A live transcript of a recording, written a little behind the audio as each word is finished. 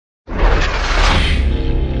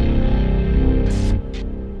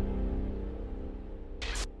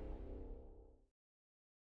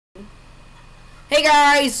Hey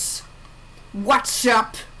guys! What's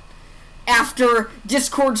up? After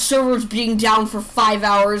Discord servers being down for 5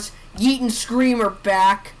 hours, Yeet and Scream are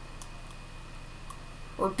back.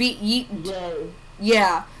 Or Yeet. Yay.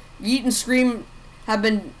 Yeah. Yeet and Scream have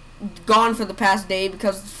been gone for the past day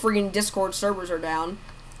because freaking Discord servers are down.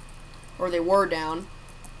 Or they were down.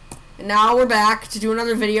 And now we're back to do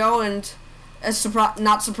another video, and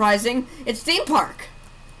not surprising, it's theme park.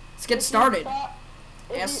 Let's get started.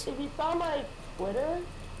 If you saw my Twitter,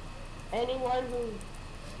 anyone who...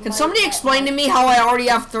 Can somebody explain to me how I already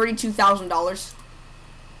have $32,000?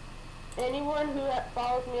 Anyone who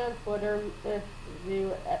follows me on Twitter, if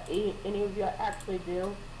you, any of you actually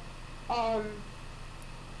do, I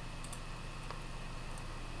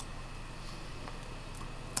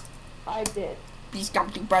did. Please come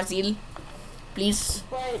to Brazil. Please.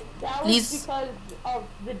 But that was because of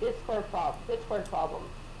the Discord problem.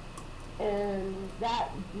 And that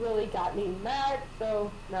really got me mad,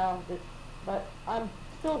 so now this, but I'm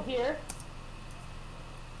still here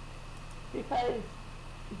because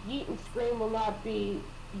Yeet and Scream will not be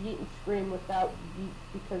Yeet and Scream without Yeet,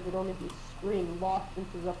 because it'd only be Scream lost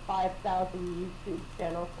into the 5,000 YouTube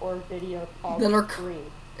channels or videos called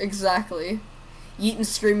Scream. Exactly. Yeet and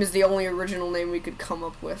Scream is the only original name we could come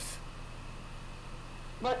up with.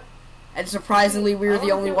 But, and surprisingly, we were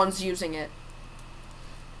the only ones using it.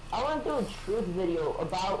 I want to do a truth video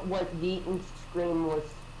about what Yeet and Scream was.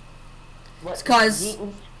 It's cause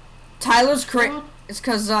Tyler's correct. It's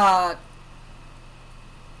cause yeah.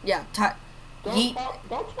 Don't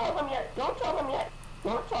tell them yet. Don't tell them yet.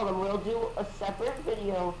 Don't tell them. We'll do a separate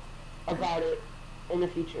video about it in the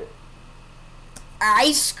future.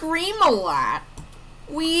 I scream a lot.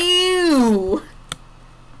 Woo.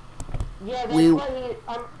 Yeah,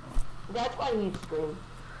 that's why he screams.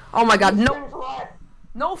 Oh my god,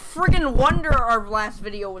 no friggin' wonder our last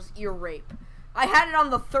video was ear rape. I had it on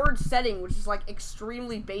the 3rd setting, which is like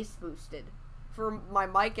extremely bass boosted. For my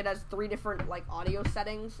mic, it has 3 different like audio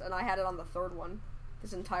settings, and I had it on the 3rd one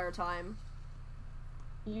this entire time.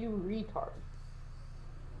 You retard.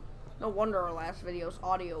 No wonder our last video's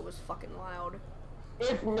audio was fucking loud.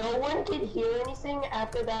 If no one could hear anything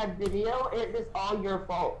after that video, it is all your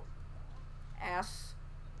fault. Ass.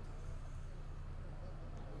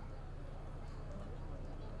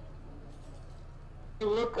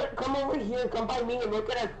 Come over here, come by me and look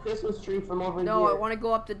at our Christmas tree from over here. No, I want to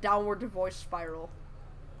go up the downward divorce spiral.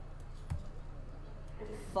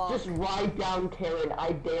 Fuck. Just ride down Karen.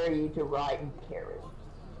 I dare you to ride Karen.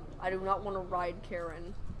 I do not want to ride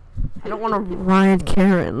Karen. I don't want to ride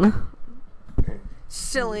Karen.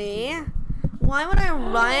 Silly. Why would I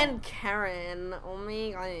ride Karen? Oh my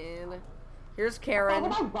god. Here's Karen. Why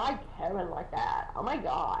would I ride Karen like that? Oh my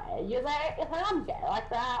god. You think I'm gay like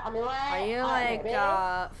that? I mean, like... Are you like,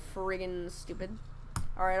 friggin' stupid?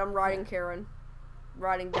 Alright, I'm riding Karen.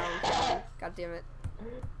 Riding down Karen. God damn it.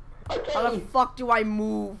 Okay. How the fuck do I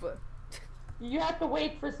move? You have to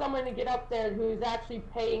wait for someone to get up there who's actually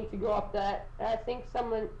paying to go up that. I think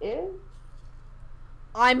someone is?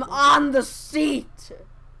 I'm on the seat!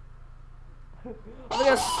 Are they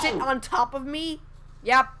gonna sit on top of me?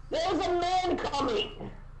 Yep. There's a man coming!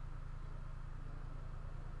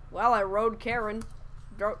 Well, I rode Karen.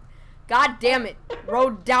 God damn it.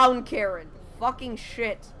 Rode down Karen. Fucking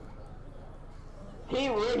shit. He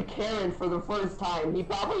rode Karen for the first time. He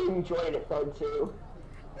probably enjoyed it though, too.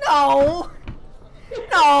 No!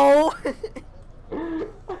 No!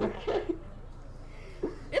 Okay.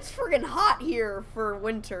 It's friggin' hot here for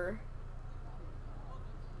winter.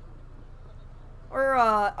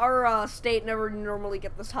 Our state never normally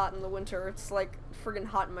get this hot in the winter. It's like friggin'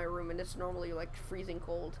 hot in my room, and it's normally like freezing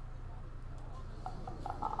cold.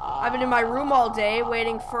 I've been in my room all day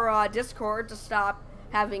waiting for Discord to stop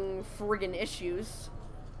having friggin' issues.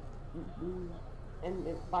 And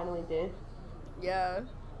it finally did. Yeah.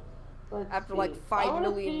 After like 5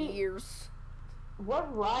 million years.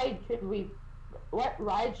 What ride should we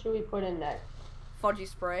put in next? Fudgy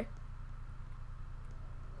spray.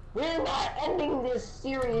 We're not ending this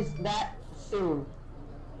series that soon.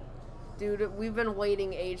 Dude, we've been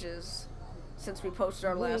waiting ages since we posted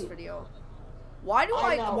our last video. Why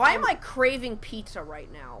am I craving pizza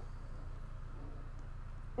right now?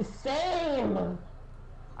 Same!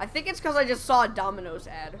 I think it's because I just saw a Domino's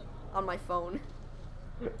ad on my phone.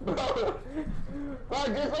 Bro,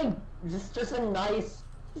 just a nice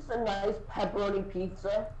pepperoni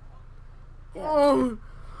pizza. Yeah.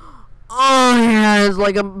 Oh yeah, it's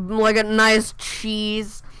like a nice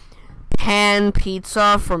cheese pan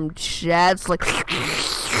pizza from Jets. Like,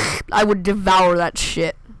 I would devour that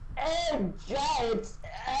shit. Jets,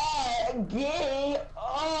 gay.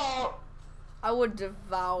 Oh, I would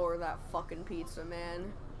devour that fucking pizza,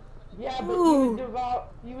 man. Yeah, but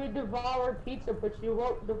you would devour pizza, but you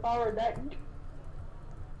won't devour that.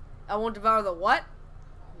 I won't devour the what?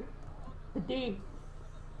 The D.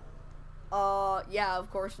 Yeah, of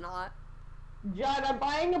course not. John, I'm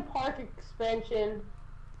buying a park expansion.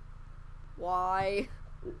 Why?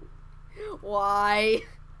 Why?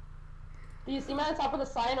 Do you see me on top of the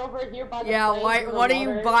sign over here by the Yeah, why? What are you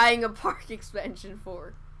water? buying a park expansion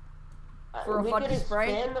for? For a fucking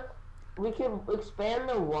spray? We can expand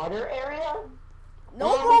the water area.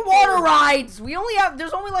 No more water rides! We only have,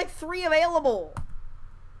 there's only like 3 available.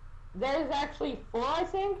 There's actually 4, I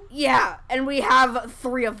think? Yeah, and we have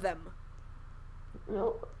 3 of them.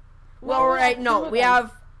 No. Well, right, no, we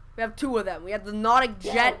have 2 of them. We have the Nautic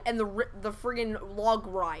Jet and the friggin' log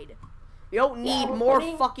ride. We don't need more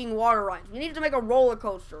fucking water rides. We need to make a roller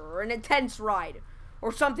coaster or an intense ride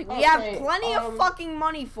or something. We have plenty of fucking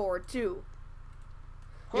money for it, too.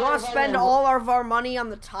 You want to spend all of our money on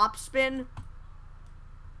the top spin?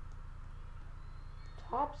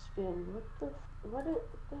 Top spin? What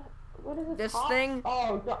is it? This thing?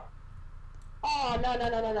 Oh, no. Oh, no.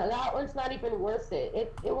 That one's not even worth it.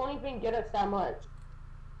 It won't even get us that much.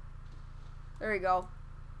 There you go.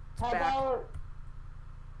 It's How back. about...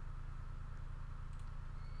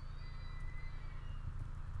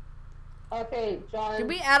 Okay, John. Did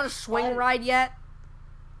we add a swing ride yet?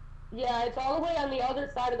 Yeah, it's all the way on the other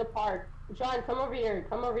side of the park. John, come over here.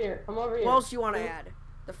 Come over here. Come over here. What else do you want to add?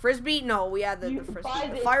 The frisbee? No, we had the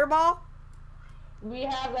frisbee. The fireball? We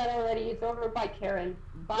have that already. It's over by Karen.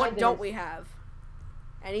 What don't we have?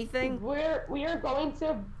 Anything? We are going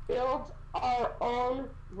to build our own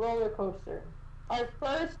roller coaster. Our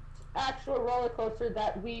first actual roller coaster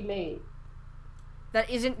that we made. That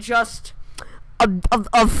isn't just a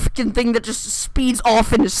freaking thing that just speeds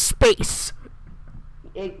off into space.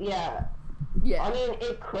 Yeah. Yeah. I mean,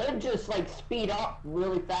 it could just like speed up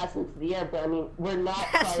really fast into the air, but I mean, we're not.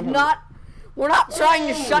 We're not trying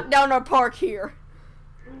to shut down our park here.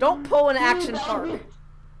 Don't pull an action park.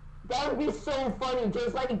 That would be so funny.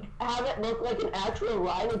 Just like have it look like an actual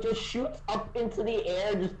ride. It just shoots up into the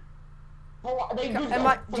air. Do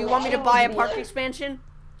you want me to buy a park expansion? Do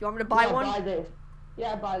you want me to buy one? Buy this.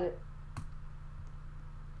 Yeah, buy it.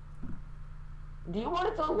 Do you want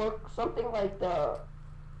it to look something like the?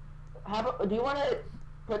 Do you want to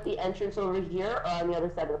put the entrance over here or on the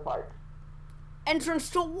other side of the park? Entrance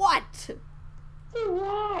to what? The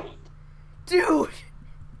ride. Dude,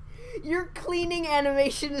 your cleaning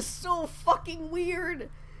animation is so fucking weird.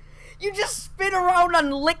 You just spin around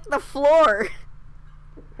and lick the floor.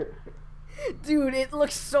 Dude, it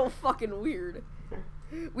looks so fucking weird.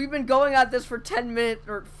 We've been going at this for 10 minutes,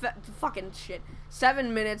 or fucking shit,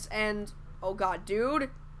 7 minutes, and, oh god, dude,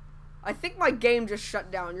 I think my game just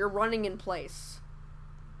shut down. You're running in place.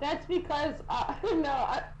 That's because,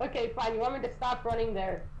 okay, fine, you want me to stop running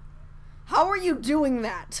there? How are you doing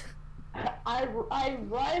that? I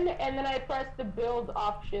run, and then I press the build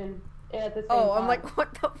option at the same time. Oh, I'm like,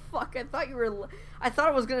 what the fuck? I thought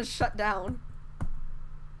it was gonna shut down.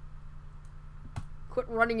 Quit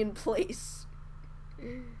running in place.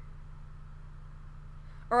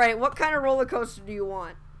 Alright, what kind of roller coaster do you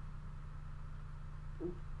want?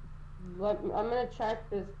 I'm gonna check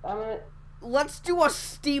this. Let's do a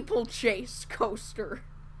steeplechase coaster.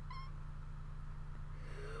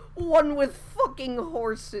 One with fucking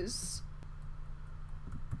horses.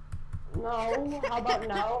 No, how about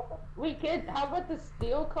no? How about the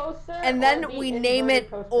steel coaster? And then we name it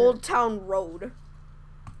Old Town Road.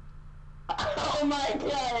 Oh my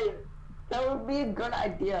god! That would be a good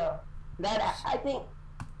idea. I think...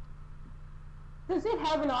 Does it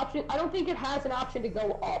have an option? I don't think it has an option to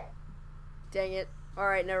go up. Dang it.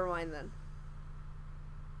 Alright, never mind then.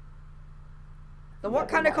 Then what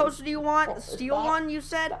kind of coaster do you want? The steel one, you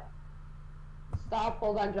said? Stop,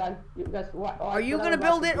 hold on, John. Are you gonna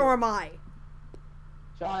build it, or am I?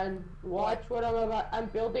 John, watch what I'm about. I'm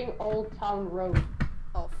building Old Town Road.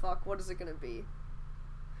 Oh fuck, what is it gonna be?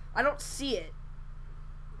 I don't see it.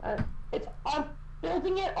 I'm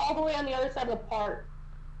building it all the way on the other side of the park.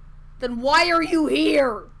 Then why are you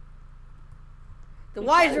here? Then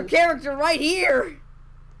why is your character right here?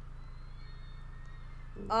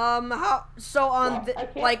 How? So on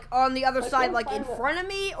on the other side, like in front of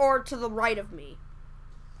me or to the right of me?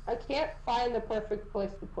 I can't find the perfect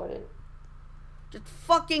place to put it. Just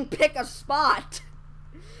fucking pick a spot.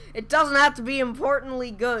 It doesn't have to be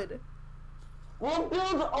importantly good. We'll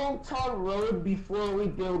build Old Town Road before we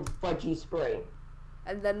build Fudgy Spray.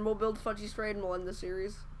 And then we'll build Fudgy Spray and we'll end the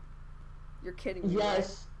series? You're kidding me.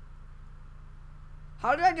 Yes. Right?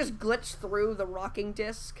 How did I just glitch through the rocking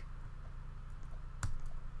disc?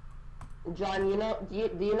 John, do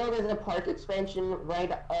you know there's a park expansion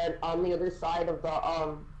right on the other side of the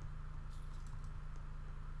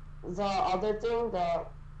other thing,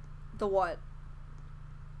 the what?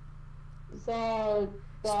 The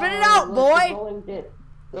spit it out, boy.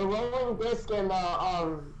 The rolling disc and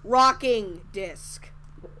the rocking disc.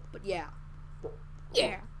 But yeah.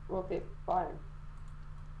 Okay, fine.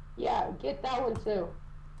 Yeah, get that one too.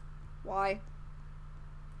 Why?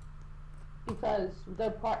 Because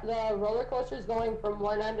the roller coaster is going from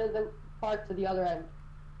one end of the park to the other end,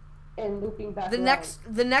 and looping back.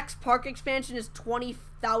 The next park expansion is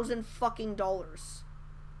 $20,000 fucking dollars.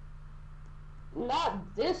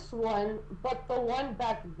 Not this one, but the one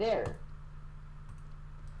back there.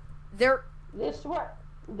 This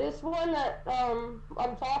one that I'm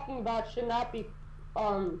talking about should not be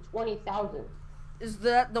 20,000. Is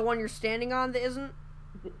that the one you're standing on that isn't?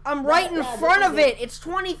 I'm right in front of it. It's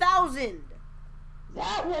 20,000.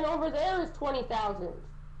 That one over there is 20,000.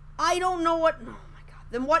 I don't know what. Oh my god.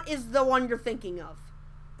 Then what is the one you're thinking of?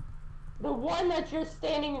 The one that you're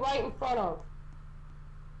standing right in front of.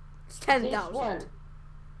 It's 10,000.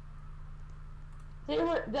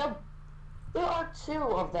 There are two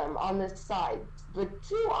of them on this side. The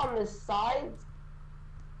two on the sides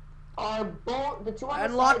are both. The two on the sides. I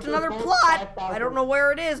unlocked another plot. I don't know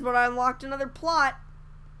where it is, but I unlocked another plot.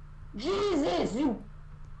 Jesus, you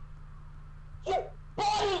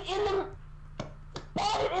bought it in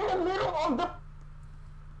the middle of the.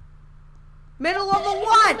 Middle of the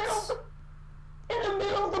what? In the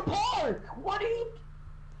middle of the park. What are you?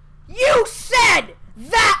 You said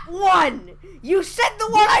that one! You said the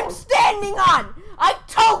one I'm standing on! I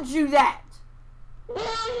told you that! Where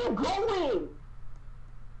are you going?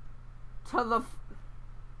 To the...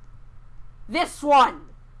 This one!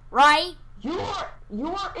 Right? You're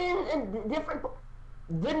in a different...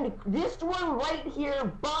 This one right here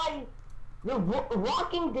by the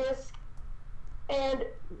rocking disc and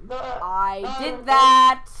the... I did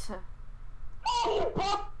that!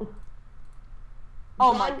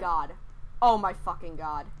 Oh my god. Oh my fucking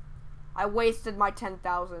god. I wasted my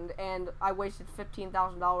 10,000 and I wasted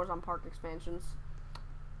 $15,000 on park expansions.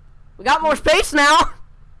 We got more space now!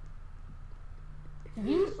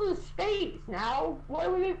 Useless space now? What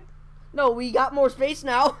are we... No, we got more space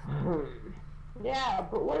now. Yeah,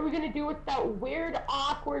 but what are we gonna do with that weird,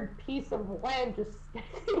 awkward piece of land just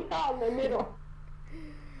sticking out in the middle?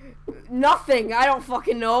 Nothing. I don't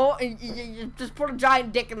fucking know. You just put a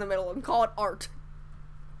giant dick in the middle and call it art.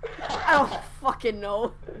 I don't fucking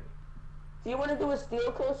know. Do you want to do a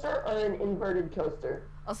steel coaster or an inverted coaster?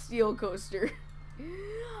 A steel coaster.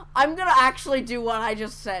 I'm gonna actually do what I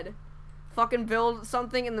just said. Fucking build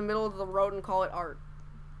something in the middle of the road and call it art.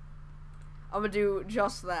 I'm gonna do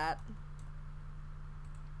just that.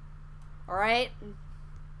 Alright?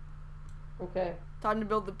 Okay. Time to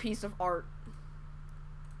build the piece of art.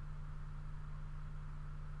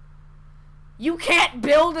 You can't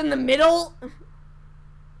build in the middle?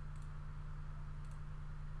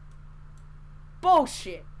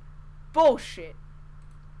 Bullshit. Bullshit.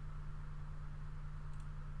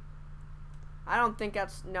 I don't think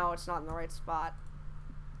that's... No, it's not in the right spot.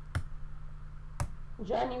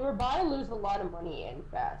 John, you were about to lose a lot of money and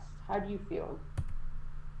fast. How do you feel?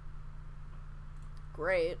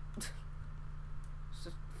 Great. It's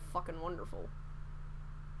just fucking wonderful.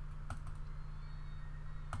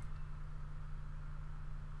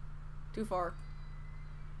 Too far.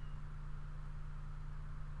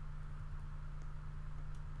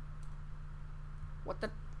 What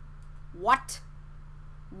the... What?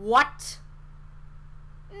 What?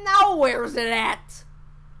 Now where's it at?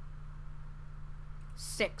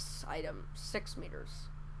 6 item. 6 meters.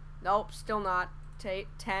 Nope, still not. 10?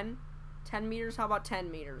 10 meters? How about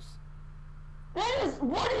 10 meters? That is...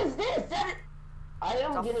 What is this? That is... I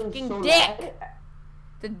am getting fucking so dick! mad.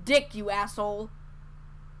 The dick, you asshole.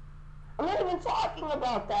 I'm not even talking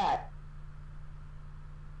about that.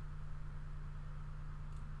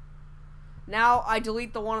 Now I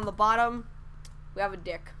delete the one on the bottom. We have a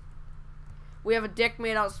dick. We have a dick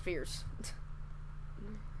made out of spheres.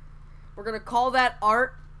 We're gonna call that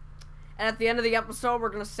art, and at the end of the episode, we're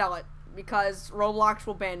gonna sell it because Roblox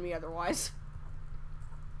will ban me otherwise.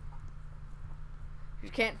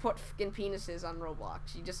 You can't put fucking penises on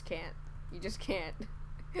Roblox. You just can't. You just can't.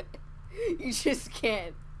 You just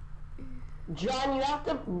can't. John, you have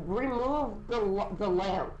to remove the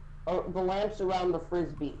lamp, or the lamps around the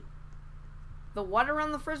frisbee. The what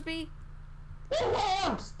around the frisbee? The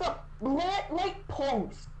lamps! The light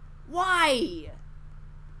posts! Why?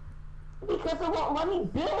 Because it won't let me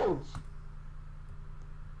build!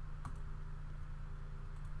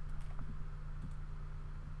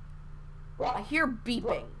 I hear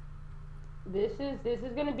beeping. This is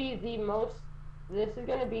gonna be the most. This is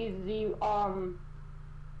gonna be the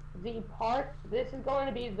part. This is going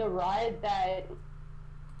to be the ride that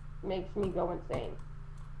makes me go insane.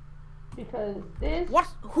 Because this. What?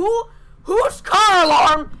 Whose car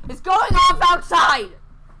alarm is going off outside?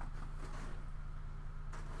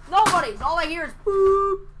 Nobody's. All I hear is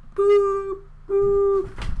boop, boop, boop.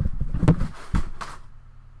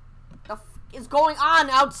 The f is going on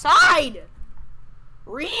outside?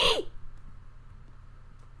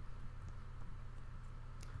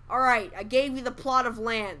 Alright, I gave you the plot of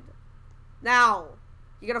land. Now,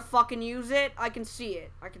 you gonna fucking use it? I can see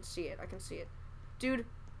it. I can see it. I can see it. Dude,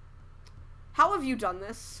 how have you done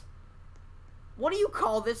this? What do you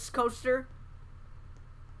call this coaster?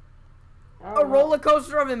 A roller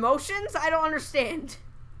coaster of emotions? I don't understand.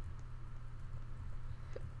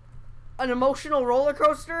 An emotional roller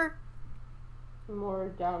coaster? More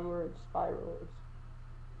downward spirals.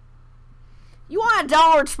 You want a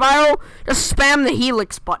downward spiral? Just spam the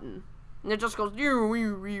helix button. And it just goes...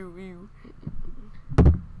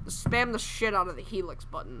 Just spam the shit out of the helix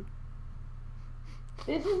button.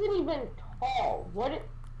 This isn't even tall.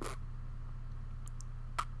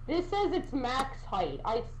 This says it's max height.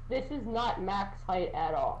 This is not max height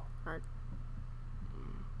at all.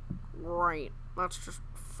 Right. That's just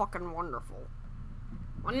fucking wonderful.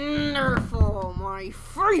 Wonderful, my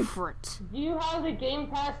favorite. Do you have the Game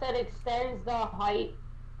Pass that extends the height?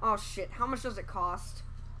 Oh shit, how much does it cost?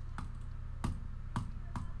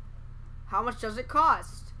 How much does it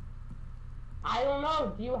cost? I don't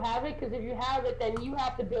know. Do you have it? Because if you have it, then you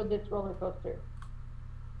have to build this roller coaster.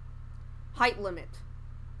 Height limit.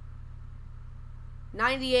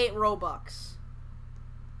 98 Robux.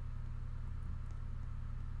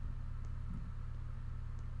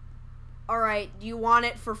 Alright, do you want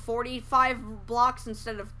it for 45 blocks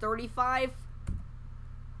instead of 35?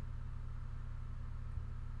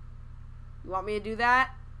 You want me to do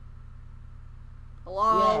that?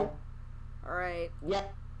 Hello? Yeah. Alright. Yeah.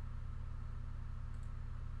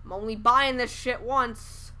 I'm only buying this shit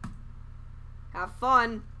once. Have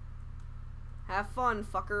fun. Have fun,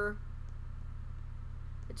 fucker.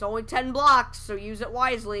 It's only 10 blocks, so use it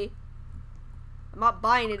wisely. I'm not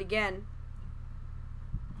buying it again.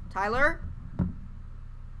 Tyler?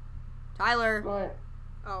 Tyler? What?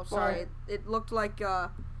 Oh, sorry. It looked like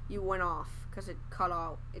you went off because it cut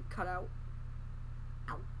out. It cut out.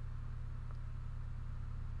 Ow.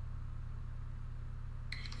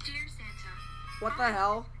 Dear Santa. What the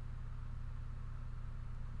hell?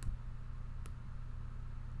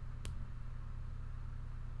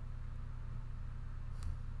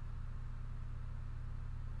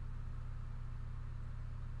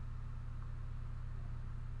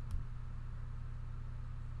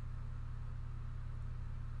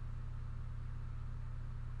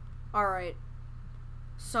 Alright.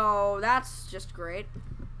 So, that's just great.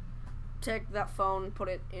 Take that phone, put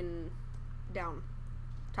it in... down.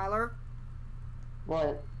 Tyler?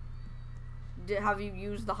 What? Have you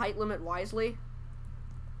used the height limit wisely?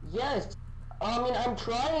 Yes. I mean, I'm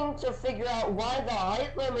trying to figure out why the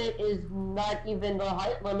height limit is not even the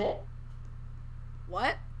height limit.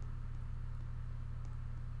 What?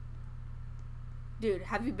 Dude,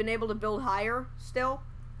 have you been able to build higher still?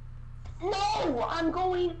 No! I'm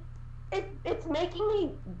going... It's making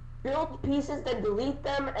me build pieces, then delete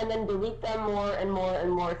them, and then delete them more and more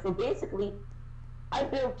and more. So basically, I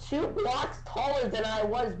built 2 blocks taller than I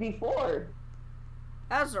was before.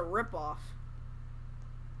 That's a ripoff.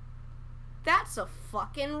 That's a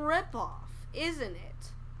fucking ripoff, isn't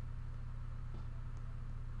it?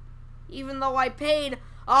 Even though I paid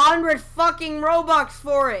 100 fucking Robux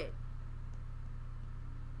for it.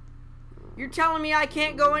 You're telling me I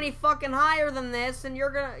can't go any fucking higher than this, and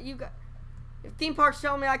if theme park's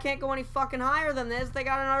telling me I can't go any fucking higher than this, they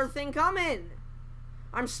got another thing coming.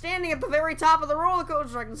 I'm standing at the very top of the roller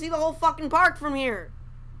coaster. I can see the whole fucking park from here.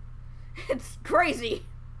 It's crazy.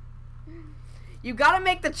 You gotta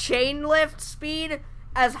make the chain lift speed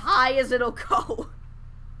as high as it'll go.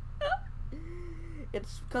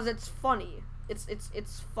 It's because it's funny. It's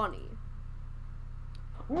funny.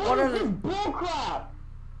 What is this bullcrap?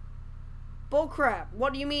 Bullcrap.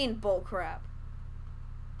 What do you mean bullcrap?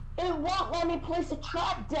 It won't let me place a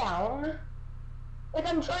track down. Like,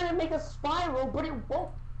 I'm trying to make a spiral, but it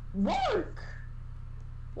won't work.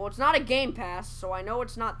 Well, it's not a Game Pass, so I know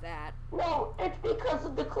it's not that. No, it's because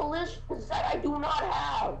of the collisions that I do not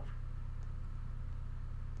have.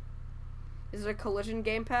 Is it a collision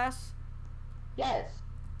Game Pass? Yes.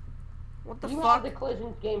 What the fuck? You fuck? have the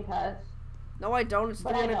collisions Game Pass. No, I don't. It's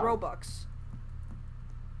 300 Robux.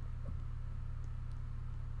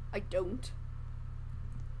 I don't.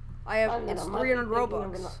 I have, it's 300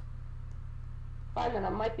 Robux. Fine, then I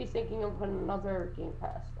might be thinking of another Game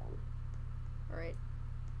Pass then. Alright.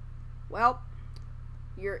 Well,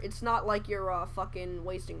 it's not like you're, fucking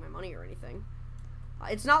wasting my money or anything.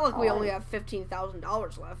 It's not like we only have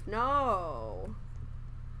 $15,000 left. No.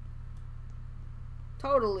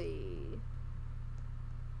 Totally.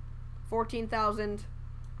 14,000.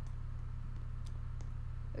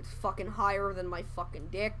 It's fucking higher than my fucking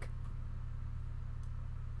dick.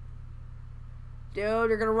 Dude,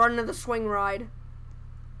 you're gonna run into the swing ride.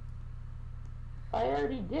 I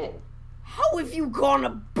already did. How have you gone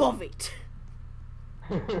above it?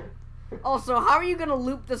 Also, how are you gonna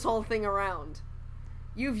loop this whole thing around?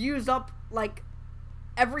 You've used up, like,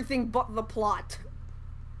 everything but the plot.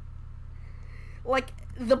 Like,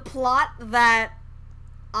 the plot that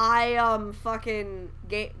I,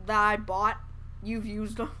 that I bought, you've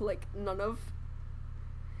used, like, none of.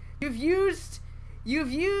 You've used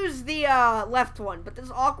the, left one, but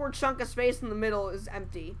this awkward chunk of space in the middle is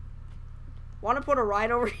empty. Want to put a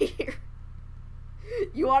ride over here?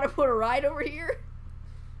 You want to put a ride over here?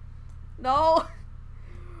 No?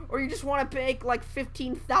 Or you just want to make, like,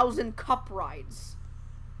 15,000 cup rides?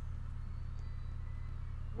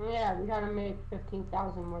 Yeah, we gotta make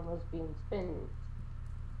 15,000 more lesbian spins.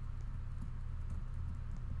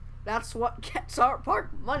 That's what gets our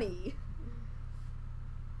park money.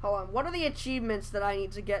 Hold on, what are the achievements that I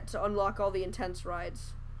need to get to unlock all the intense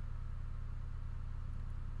rides?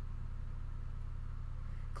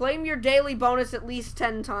 Claim your daily bonus at least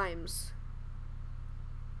 10 times.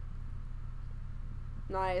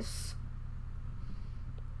 Nice.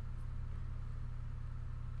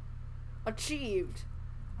 Achieved.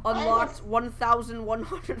 Unlocked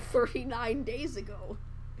 1,139 days ago.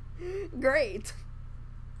 Great.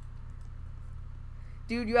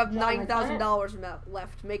 Dude, you have $9,000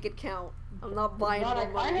 left. Make it count. I'm not buying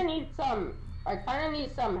more money. I kinda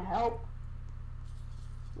need some help.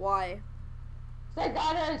 Why? So I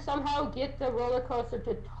gotta somehow get the roller coaster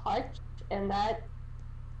to touch, and that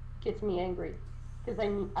gets me angry. Because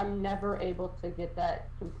I'm never able to get that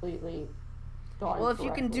completely done. Well, if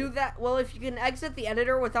you can do that, well, if you can exit the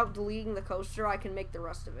editor without deleting the coaster, I can make the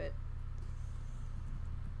rest of it.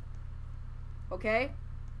 Okay?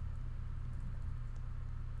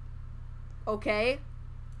 Okay?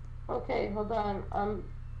 Okay, hold on.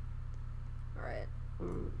 Alright.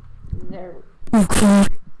 There.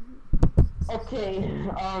 Okay,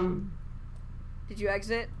 Did you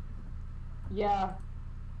exit? Yeah.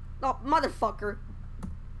 Oh, motherfucker.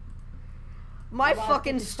 My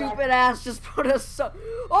fucking stupid ass just put us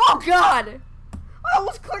Oh, God! I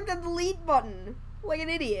almost clicked the delete button. Like an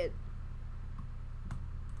idiot.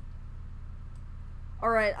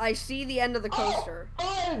 Alright, I see the end of the coaster.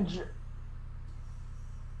 Oh,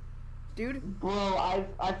 Dude? Bro,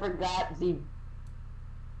 I forgot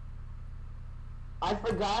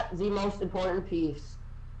the most important piece.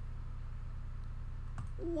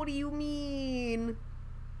 What do you mean?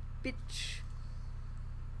 Bitch.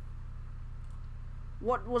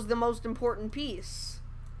 What was the most important piece?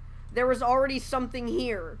 There was already something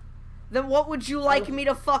here. Then what would you like me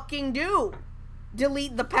to fucking do?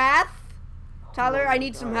 Delete the path? Tyler, I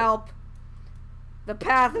need some help. The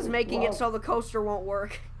path is making it so the coaster won't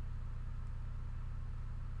work.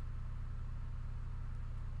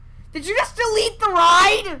 Did you just delete the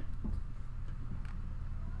ride?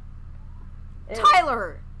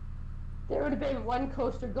 Tyler! There would have been one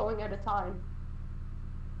coaster going at a time.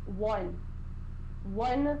 One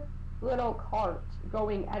little cart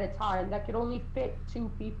going at a time that could only fit 2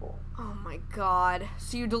 people. Oh my god.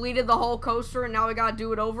 So you deleted the whole coaster and now we gotta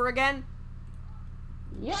do it over again?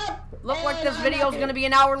 Yep! Look like this video's gonna be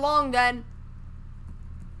an hour long then.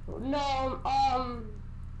 No,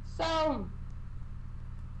 so...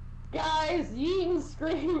 Guys, Yeet and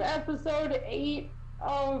Scream episode 8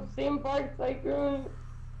 of Theme Park Tycoon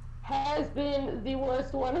has been the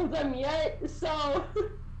worst one of them yet, so...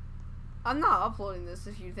 I'm not uploading this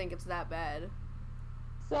if you think it's that bad.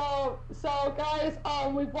 So guys,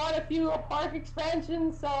 we bought a few park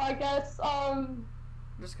expansions, so I guess, I'm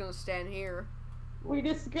just gonna stand here. We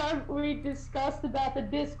discussed about the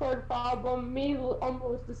Discord problem, me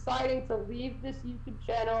almost deciding to leave this YouTube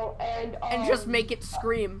channel, and just make it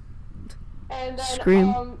scream. And then,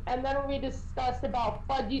 Scream. And then we discussed about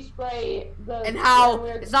Fudgy Spray, and how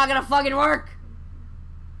it's not gonna fucking work.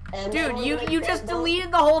 Dude, you just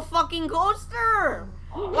deleted the whole fucking coaster.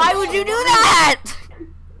 Why would you do that?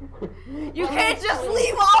 You can't just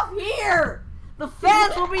leave off here. The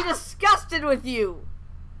fans will be disgusted with you.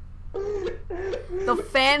 The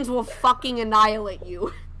fans will fucking annihilate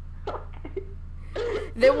you.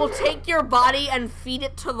 They will take your body and feed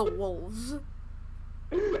it to the wolves.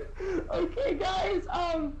 Okay, guys,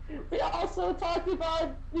 we also talked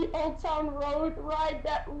about the Old Town Road ride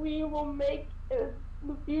that we will make in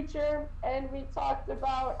the future, and we talked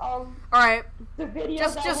about, Alright. the video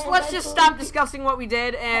Let's just stop discussing what we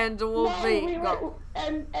did, and we'll go.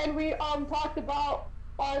 And we talked about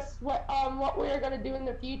what we are gonna do in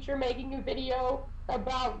the future, making a video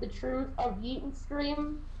about the truth of Yeet and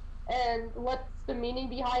Scream and what's the meaning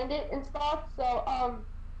behind it and stuff. So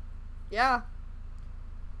yeah.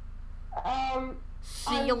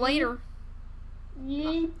 See you later.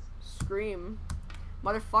 Yeet. Scream.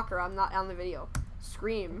 Motherfucker, I'm not on the video.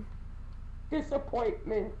 Scream.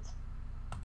 Disappointment.